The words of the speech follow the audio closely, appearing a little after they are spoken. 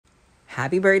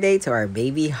Happy birthday to our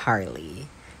baby Harley.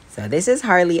 So this is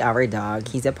Harley, our dog.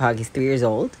 He's a pug. He's 3 years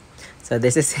old. So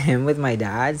this is him with my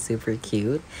dad. Super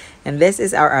cute. And this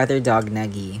is our other dog,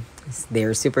 Nuggy.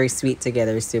 They're super sweet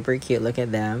together. Super cute. Look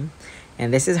at them.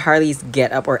 And this is Harley's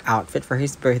get up or outfit for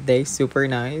his birthday. Super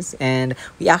nice. And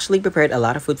we actually prepared a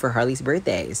lot of food for Harley's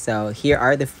birthday. So here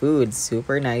are the foods.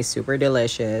 Super nice. Super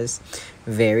delicious.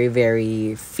 Very,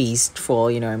 very feastful,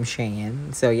 you know what I'm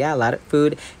saying? So yeah, a lot of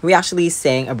food. We actually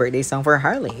sang a birthday song for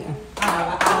Harley.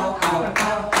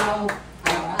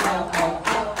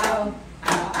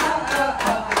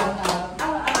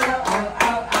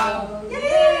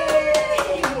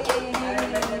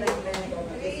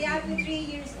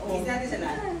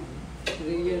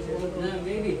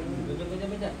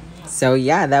 So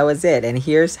yeah, that was it. And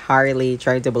here's Harley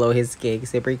trying to blow his cake.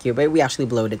 Super cute. But we actually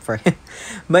blowed it for him.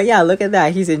 But yeah, look at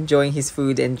that. He's enjoying his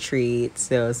food and treats.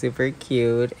 So super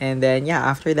cute. And then yeah,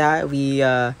 after that, we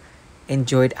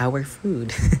enjoyed our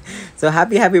food. So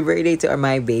happy birthday to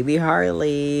my baby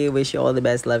Harley. Wish you all the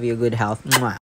best. Love you. Good health. Mwah.